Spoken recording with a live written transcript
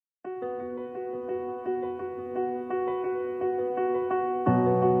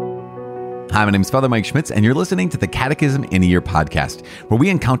Hi, my name is Father Mike Schmitz, and you're listening to the Catechism in a Year podcast, where we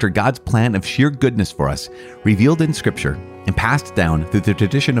encounter God's plan of sheer goodness for us, revealed in Scripture and passed down through the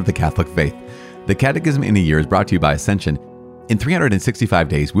tradition of the Catholic faith. The Catechism in a Year is brought to you by Ascension. In 365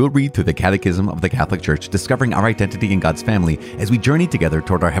 days, we'll read through the Catechism of the Catholic Church, discovering our identity in God's family as we journey together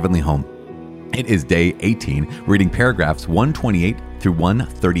toward our heavenly home. It is day 18, reading paragraphs 128 through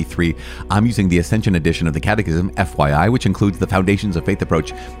 133. I'm using the Ascension edition of the Catechism, FYI, which includes the Foundations of Faith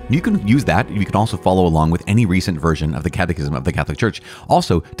approach. You can use that. You can also follow along with any recent version of the Catechism of the Catholic Church.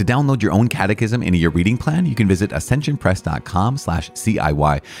 Also, to download your own Catechism in a Year reading plan, you can visit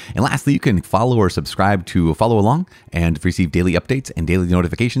ascensionpress.com/CIY. And lastly, you can follow or subscribe to follow along and receive daily updates and daily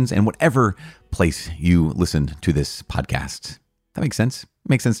notifications in whatever place you listen to this podcast. That makes sense.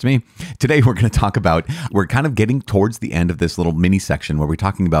 Makes sense to me. Today, we're kind of getting towards the end of this little mini section where we're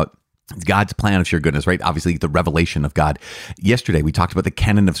talking about God's plan of sheer goodness, right? Obviously, the revelation of God. Yesterday, we talked about the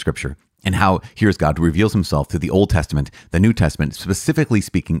canon of Scripture and how here's God who reveals himself through the Old Testament, the New Testament, specifically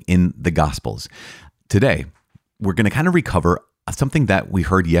speaking in the Gospels. Today, we're going to kind of recover something that we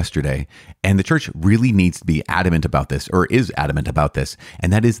heard yesterday, and the church really needs to be adamant about this, or is adamant about this,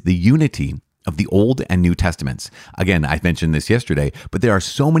 and that is the unity of the Old and New Testaments. Again, I mentioned this yesterday, but there are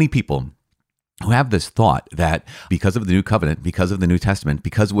so many people who have this thought that because of the New Covenant, because of the New Testament,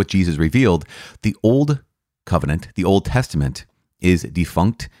 because of what Jesus revealed, the Old Covenant, the Old Testament is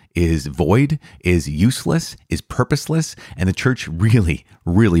defunct, is void, is useless, is purposeless, and the church really,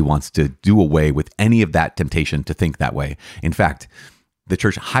 really wants to do away with any of that temptation to think that way. In fact, the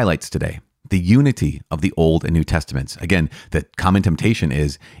church highlights today the unity of the Old and New Testaments. Again, the common temptation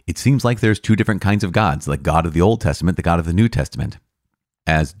is, it seems like there's two different kinds of gods, like God of the Old Testament, the God of the New Testament.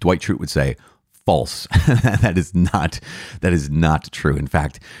 As Dwight Schrute would say, false. That is not true. In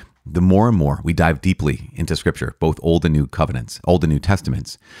fact, the more and more we dive deeply into Scripture, both Old and New Covenants, Old and New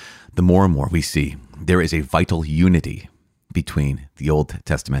Testaments, the more and more we see there is a vital unity between the Old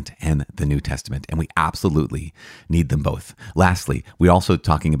Testament and the New Testament, and we absolutely need them both. Lastly, we're also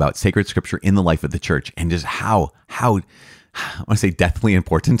talking about sacred Scripture in the life of the church and just how I want to say deathly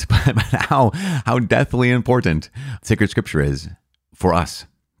important, but how deathly important sacred Scripture is for us,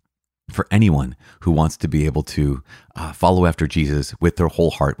 for anyone who wants to be able to follow after Jesus with their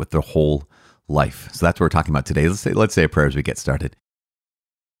whole heart, with their whole life. So that's what we're talking about today. Let's say a prayer as we get started.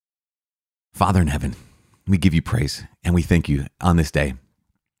 Father in heaven, we give you praise and we thank you on this day.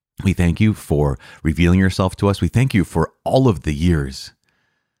 We thank you for revealing yourself to us. We thank you for all of the years,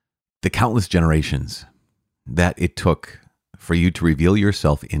 the countless generations that it took for you to reveal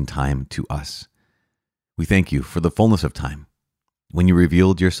yourself in time to us. We thank you for the fullness of time when you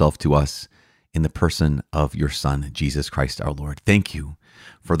revealed yourself to us in the person of your Son, Jesus Christ our Lord. Thank you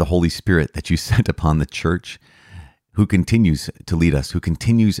for the Holy Spirit that you sent upon the church, who continues to lead us, who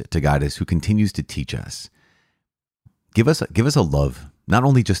continues to guide us, who continues to teach us. Give us a love, not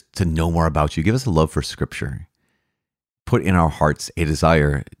only just to know more about you, give us a love for Scripture. Put in our hearts a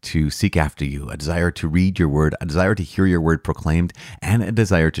desire to seek after you, a desire to read your word, a desire to hear your word proclaimed, and a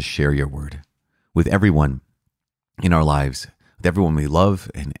desire to share your word with everyone in our lives, with everyone we love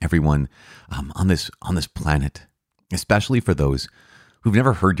and everyone on this planet, especially for those who've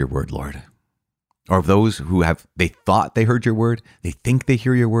never heard your word, Lord. Or those who they thought they heard your word, they think they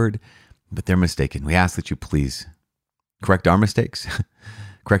hear your word, but they're mistaken. We ask that you please correct our mistakes,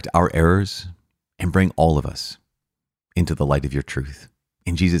 correct our errors, and bring all of us into the light of your truth.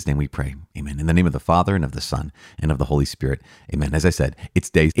 In Jesus' name we pray. Amen. In the name of the Father, and of the Son, and of the Holy Spirit. Amen. As I said,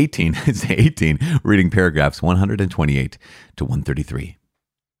 it's day 18. It's day 18, reading paragraphs 128 to 133.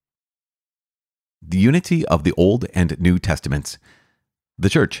 The unity of the Old and New Testaments. The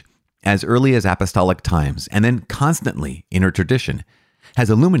Church, as early as apostolic times, and then constantly in her tradition, has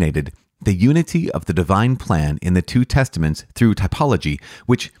illuminated the unity of the divine plan in the two testaments through typology,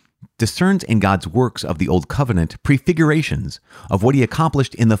 which discerns in God's works of the Old Covenant prefigurations of what he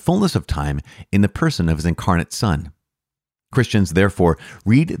accomplished in the fullness of time in the person of his incarnate Son. Christians, therefore,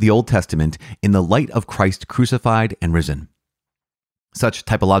 read the Old Testament in the light of Christ crucified and risen. Such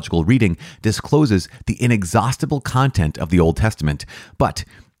typological reading discloses the inexhaustible content of the Old Testament, but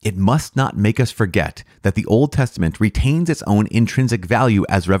it must not make us forget that the Old Testament retains its own intrinsic value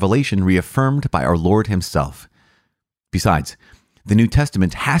as revelation reaffirmed by our Lord himself. Besides, the New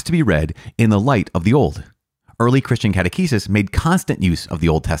Testament has to be read in the light of the Old. Early Christian catechesis made constant use of the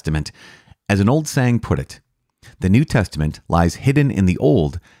Old Testament. As an old saying put it, the New Testament lies hidden in the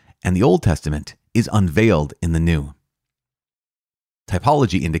Old, and the Old Testament is unveiled in the New.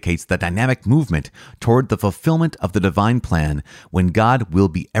 Typology indicates the dynamic movement toward the fulfillment of the divine plan when God will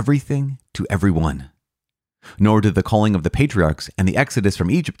be everything to everyone. Nor did the calling of the patriarchs and the exodus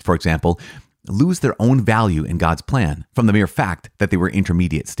from Egypt, for example, lose their own value in God's plan from the mere fact that they were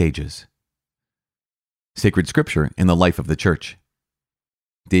intermediate stages. Sacred Scripture in the life of the church.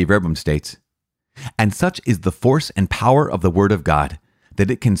 Dave Rebham states, "And such is the force and power of the Word of God, that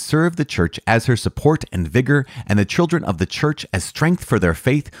it can serve the church as her support and vigor, and the children of the church as strength for their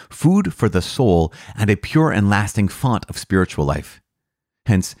faith, food for the soul, and a pure and lasting font of spiritual life.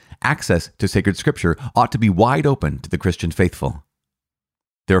 Hence, access to sacred Scripture ought to be wide open to the Christian faithful.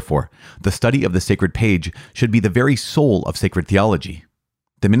 Therefore, the study of the sacred page should be the very soul of sacred theology.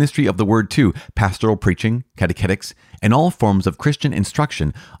 The ministry of the Word, too, pastoral preaching, catechetics, and all forms of Christian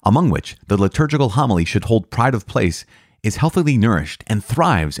instruction, among which the liturgical homily should hold pride of place, is healthily nourished and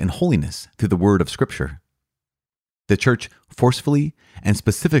thrives in holiness through the Word of Scripture. The Church forcefully and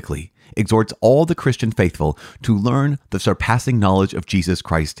specifically exhorts all the Christian faithful to learn the surpassing knowledge of Jesus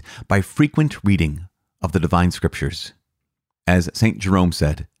Christ by frequent reading of the divine Scriptures. As St. Jerome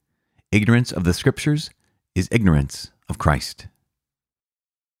said, 'Ignorance of the Scriptures is ignorance of Christ.'"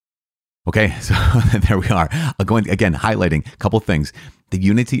 Okay, so there we are. Going again, highlighting a couple things. The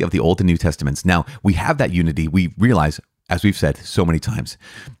unity of the Old and New Testaments. Now, we have that unity. We realize, as we've said so many times,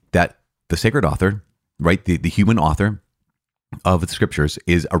 that the sacred author, right, the human author of the Scriptures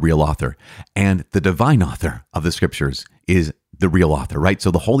is a real author. And the divine author of the Scriptures is the real author, right?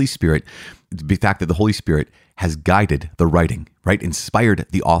 So the Holy Spirit, the fact that the Holy Spirit has guided the writing, right, inspired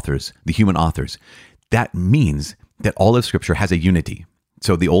the authors, the human authors, that means that all of Scripture has a unity.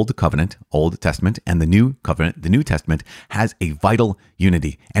 So the Old Covenant, Old Testament, and the New Covenant, the New Testament, has a vital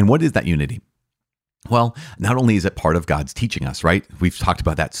unity. And what is that unity? Well, not only is it part of God's teaching us, right? We've talked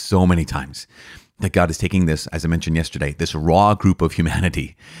about that so many times, that God is taking this, as I mentioned yesterday, this raw group of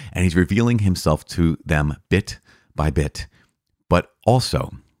humanity, and He's revealing Himself to them bit by bit. But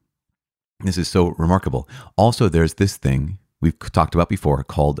also, this is so remarkable, also there's this thing we've talked about before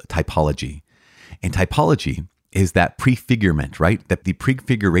called typology. And typology is that prefigurement, right? That the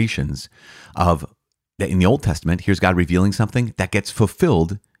prefigurations of that in the Old Testament, here's God revealing something that gets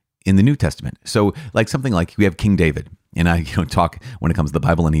fulfilled in the New Testament. So like something like we have King David, and I talk when it comes to the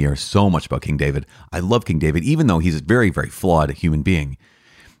Bible in a year so much about King David. I love King David, even though he's a very, very flawed human being.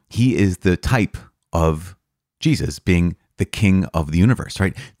 He is the type of Jesus being the king of the universe,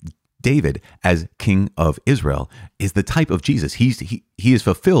 right? David, as king of Israel, is the type of Jesus. He is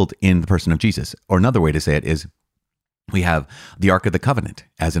fulfilled in the person of Jesus. Or another way to say it is, we have the Ark of the Covenant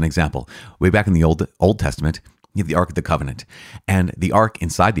as an example. Way back in the Old Testament, you have the Ark of the Covenant. And the Ark,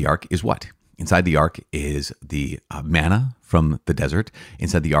 inside the Ark is what? Inside the Ark is the manna from the desert.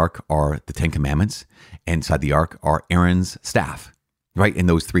 Inside the Ark are the Ten Commandments. Inside the Ark are Aaron's staff, right? And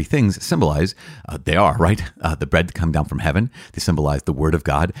those three things symbolize, the bread come down from heaven. They symbolize the Word of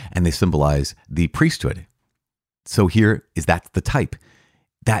God, and they symbolize the priesthood. So here is that's the type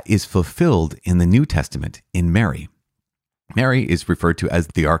that is fulfilled in the New Testament in Mary. Mary is referred to as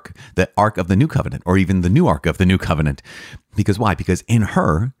the Ark of the New Covenant, or even the new Ark of the New Covenant. Because why? Because in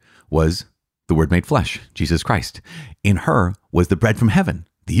her was the Word made flesh, Jesus Christ. In her was the bread from heaven,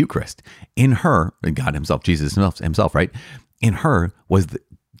 the Eucharist. In her, God Himself, Jesus Himself, right? In her was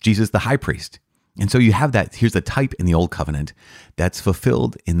Jesus the high priest. And so you have that, here's the type in the Old Covenant that's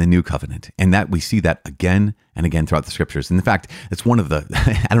fulfilled in the New Covenant. And that we see that again and again throughout the Scriptures. And in fact, it's one of the,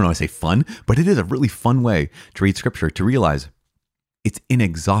 I don't know how to say fun, but it is a really fun way to read Scripture, to realize it's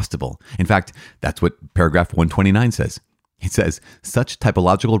inexhaustible. In fact, that's what paragraph 129 says. It says, such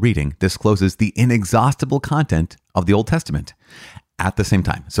typological reading discloses the inexhaustible content of the Old Testament. At the same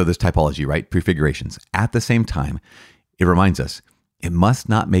time, so there's typology, right? Prefigurations. At the same time, it reminds us, it must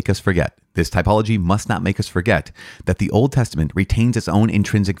not make us forget, this typology must not make us forget that the Old Testament retains its own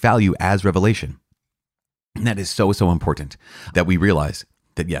intrinsic value as revelation. And that is so, so important that we realize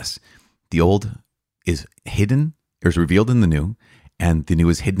that yes, the Old is hidden, or is revealed in the New, and the New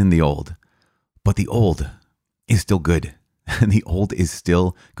is hidden in the Old. But the Old is still good. And the Old is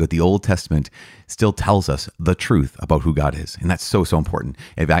still good. The Old Testament still tells us the truth about who God is. And that's so, so important.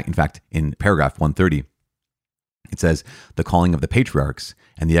 In fact, in paragraph 130, it says, the calling of the patriarchs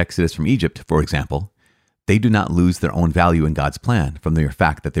and the exodus from Egypt, for example, they do not lose their own value in God's plan from the mere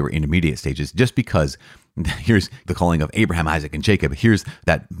fact that they were intermediate stages. Just because here's the calling of Abraham, Isaac, and Jacob. Here's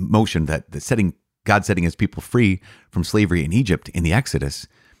that motion that God setting His people free from slavery in Egypt in the Exodus.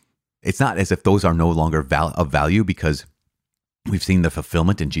 It's not as if those are no longer of value because we've seen the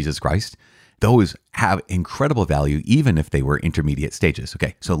fulfillment in Jesus Christ. Those have incredible value even if they were intermediate stages.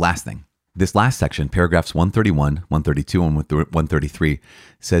 Okay, so last thing. This last section, paragraphs 131, 132, and 133,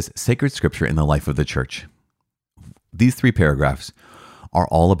 says sacred Scripture in the life of the church. These three paragraphs are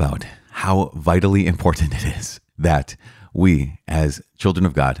all about how vitally important it is that we, as children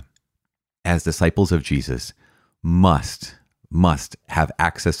of God, as disciples of Jesus, must have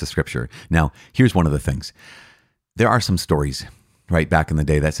access to Scripture. Now, here's one of the things. There are some stories, right, back in the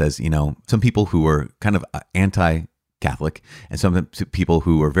day that says, some people who were kind of anti-Catholic and some people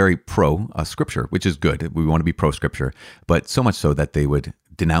who were very pro-Scripture, which is good. We want to be pro-Scripture, but so much so that they would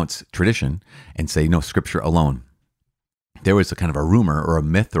denounce tradition and say, no, Scripture alone. There was a kind of a rumor or a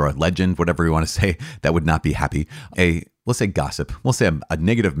myth or a legend, whatever you want to say, that would not be happy. We'll say gossip. We'll say a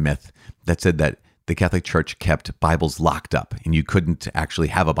negative myth that said that the Catholic Church kept Bibles locked up and you couldn't actually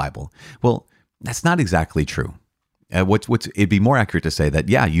have a Bible. Well, that's not exactly true. It'd be more accurate to say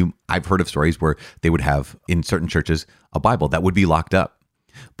that, I've heard of stories where they would have in certain churches a Bible that would be locked up.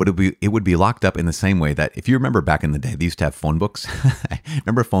 But it would be locked up in the same way that if you remember back in the day, they used to have phone books.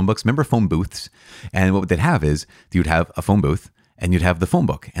 Remember phone books? Remember phone booths? And what they'd have is you'd have a phone booth and you'd have the phone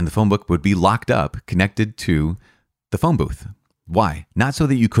book. And the phone book would be locked up, connected to the phone booth. Why? Not so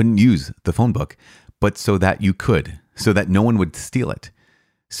that you couldn't use the phone book, but so that you could, so that no one would steal it.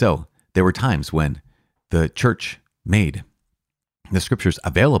 So there were times when the church made the Scriptures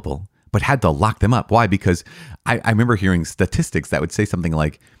available, but had to lock them up. Why? Because I remember hearing statistics that would say something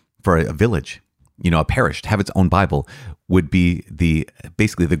like for a village, a parish to have its own Bible would be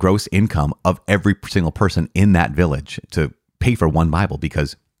basically the gross income of every single person in that village to pay for one Bible,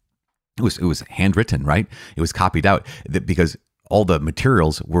 because it was handwritten, right? It was copied out because all the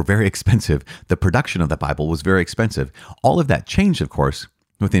materials were very expensive. The production of the Bible was very expensive. All of that changed, of course,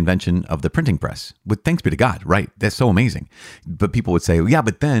 with the invention of the printing press. But thanks be to God, right? That's so amazing. But people would say,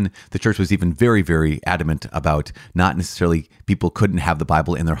 but then the church was even very, very adamant about not necessarily people couldn't have the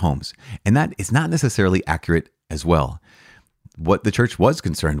Bible in their homes. And that is not necessarily accurate as well. What the church was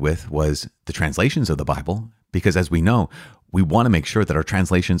concerned with was the translations of the Bible, because as we know, we want to make sure that our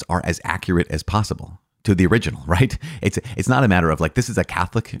translations are as accurate as possible to the original, right? It's not a matter of like, this is a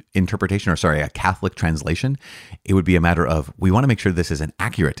Catholic interpretation, a Catholic translation. It would be a matter of, we want to make sure this is an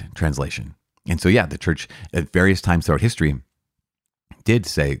accurate translation. And so, the church at various times throughout history did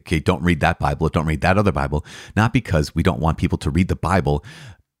say, okay, don't read that Bible, don't read that other Bible, not because we don't want people to read the Bible,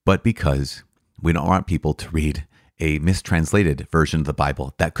 but because we don't want people to read a mistranslated version of the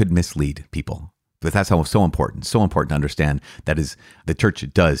Bible that could mislead people. But that's how so important to understand that is the church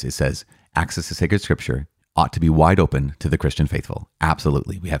does. It says, access to sacred Scripture ought to be wide open to the Christian faithful.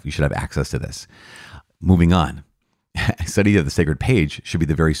 Absolutely. You should have access to this. Moving on. Study of the sacred page should be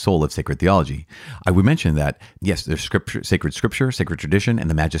the very soul of sacred theology. I would mention that, yes, there's sacred scripture, sacred tradition, and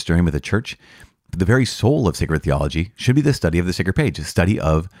the magisterium of the church. But the very soul of sacred theology should be the study of the sacred page, a study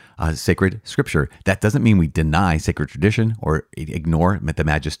of sacred Scripture. That doesn't mean we deny sacred tradition or ignore the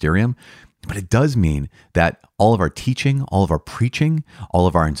magisterium. But it does mean that all of our teaching, all of our preaching, all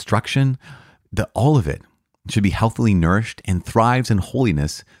of our instruction, all of it should be healthily nourished and thrives in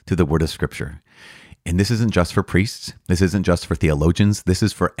holiness through the word of Scripture. And this isn't just for priests. This isn't just for theologians. This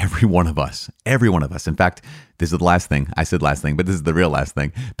is for every one of us. Every one of us. In fact, this is the last thing. I said last thing, but this is the real last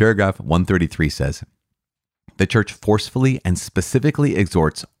thing. Paragraph 133 says, the church forcefully and specifically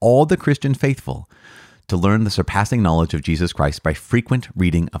exhorts all the Christian faithful to learn the surpassing knowledge of Jesus Christ by frequent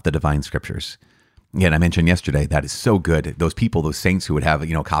reading of the divine Scriptures. Again, I mentioned yesterday, that is so good. Those people, those saints who would have,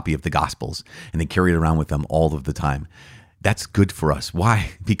 a copy of the Gospels and they carry it around with them all of the time. That's good for us.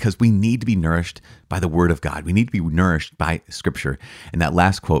 Why? Because we need to be nourished by the Word of God. We need to be nourished by Scripture. And that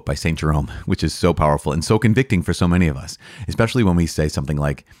last quote by St. Jerome, which is so powerful and so convicting for so many of us, especially when we say something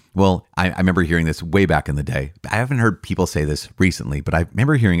like, I remember hearing this way back in the day. I haven't heard people say this recently, but I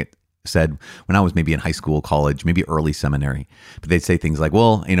remember hearing it said when I was maybe in high school, college, maybe early seminary, but they'd say things like,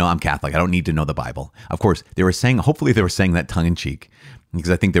 I'm Catholic. I don't need to know the Bible. Of course, hopefully they were saying that tongue in cheek, because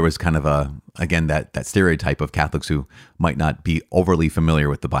I think there was kind of that stereotype of Catholics who might not be overly familiar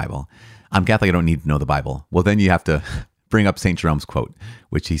with the Bible. I'm Catholic. I don't need to know the Bible. Well, then you have to bring up St. Jerome's quote,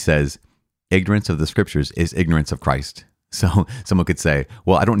 which he says, ignorance of the Scriptures is ignorance of Christ. So someone could say,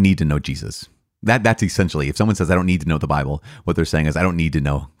 I don't need to know Jesus. That's essentially, if someone says, I don't need to know the Bible, what they're saying is, I don't need to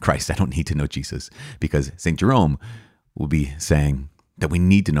know Christ. I don't need to know Jesus. Because St. Jerome will be saying that we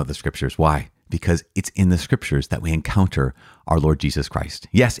need to know the Scriptures. Why? Because it's in the Scriptures that we encounter our Lord Jesus Christ.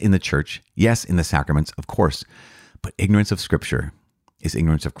 Yes, in the church. Yes, in the sacraments, of course. But ignorance of Scripture is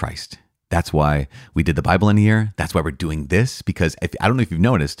ignorance of Christ. That's why we did the Bible in a year. That's why we're doing this. Because I don't know if you've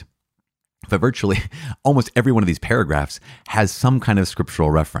noticed, but virtually almost every one of these paragraphs has some kind of scriptural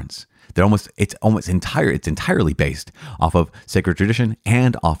reference. It's entirely based off of sacred tradition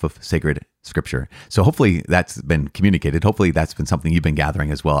and off of sacred Scripture. So hopefully that's been communicated. Hopefully that's been something you've been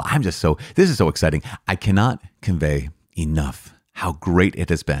gathering as well. This is so exciting. I cannot convey enough how great it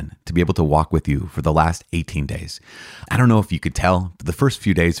has been to be able to walk with you for the last 18 days. I don't know if you could tell, but the first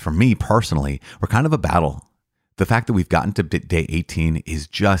few days for me personally were kind of a battle. The fact that we've gotten to day 18 is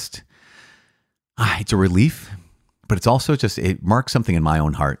just, it's a relief, but it's also just, it marks something in my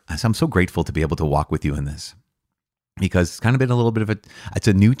own heart. So I'm so grateful to be able to walk with you in this, because it's kind of been a little bit of it's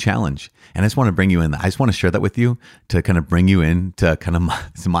a new challenge. And I just want to bring you in. I just want to share that with you to kind of bring you in to kind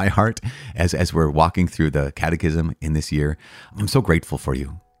of my heart as we're walking through the Catechism in this year. I'm so grateful for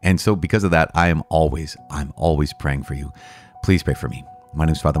you. And so because of that, I'm always praying for you. Please pray for me. My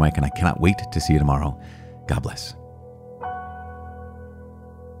name is Father Mike, and I cannot wait to see you tomorrow. God bless.